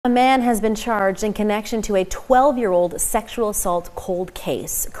A man has been charged in connection to a 12-year-old sexual assault cold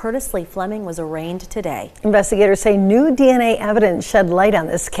case. Curtis Lee Fleming was arraigned today. Investigators say new DNA evidence shed light on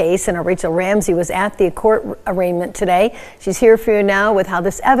this case, and Rachel Ramsey was at the court arraignment today. She's here for you now with how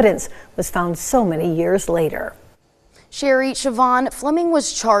this evidence was found so many years later. Sherry, Siobhan, Fleming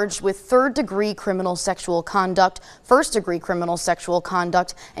was charged with third-degree criminal sexual conduct, first-degree criminal sexual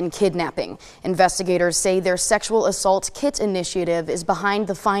conduct, and kidnapping. Investigators say their sexual assault kit initiative is behind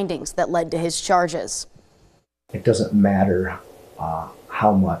the findings that led to his charges. It doesn't matter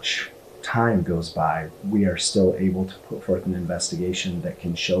how much time goes by, we are still able to put forth an investigation that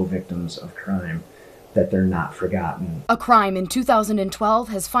can show victims of crime that they're not forgotten. A crime in 2012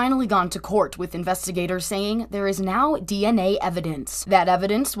 has finally gone to court, with investigators saying there is now DNA evidence. That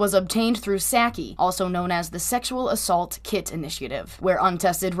evidence was obtained through SACI, also known as the Sexual Assault Kit Initiative, where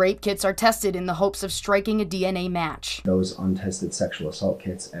untested rape kits are tested in the hopes of striking a DNA match. Those untested sexual assault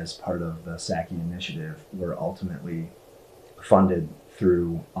kits, as part of the SACI initiative, were ultimately funded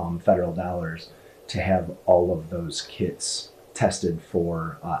through federal dollars to have all of those kits tested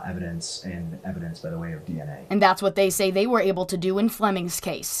for evidence by the way of DNA. And that's what they say they were able to do in Fleming's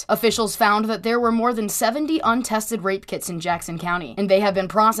case. Officials found that there were more than 70 untested rape kits in Jackson County, and they have been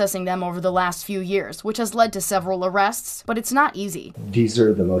processing them over the last few years, which has led to several arrests, but it's not easy. These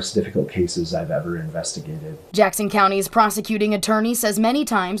are the most difficult cases I've ever investigated. Jackson County's prosecuting attorney says many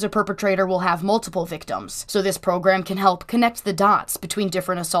times a perpetrator will have multiple victims, so this program can help connect the dots between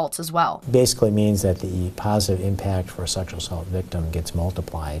different assaults as well. Basically means that the positive impact for a sexual assault victim gets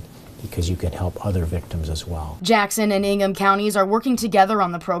multiplied because you can help other victims as well. Jackson and Ingham counties are working together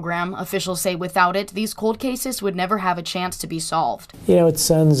on the program. Officials say without it, these cold cases would never have a chance to be solved. You know, it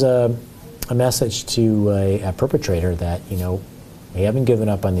sends a message to a perpetrator that, you know, we haven't given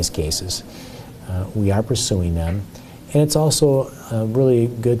up on these cases. We are pursuing them. And it's also a really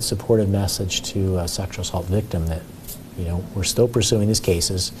good supportive message to a sexual assault victim that, you know, we're still pursuing these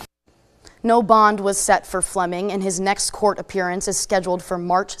cases. No bond was set for Fleming, and his next court appearance is scheduled for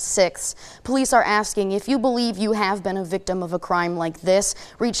March 6th. Police are asking if you believe you have been a victim of a crime like this,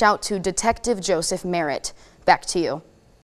 reach out to Detective Joseph Merritt. Back to you.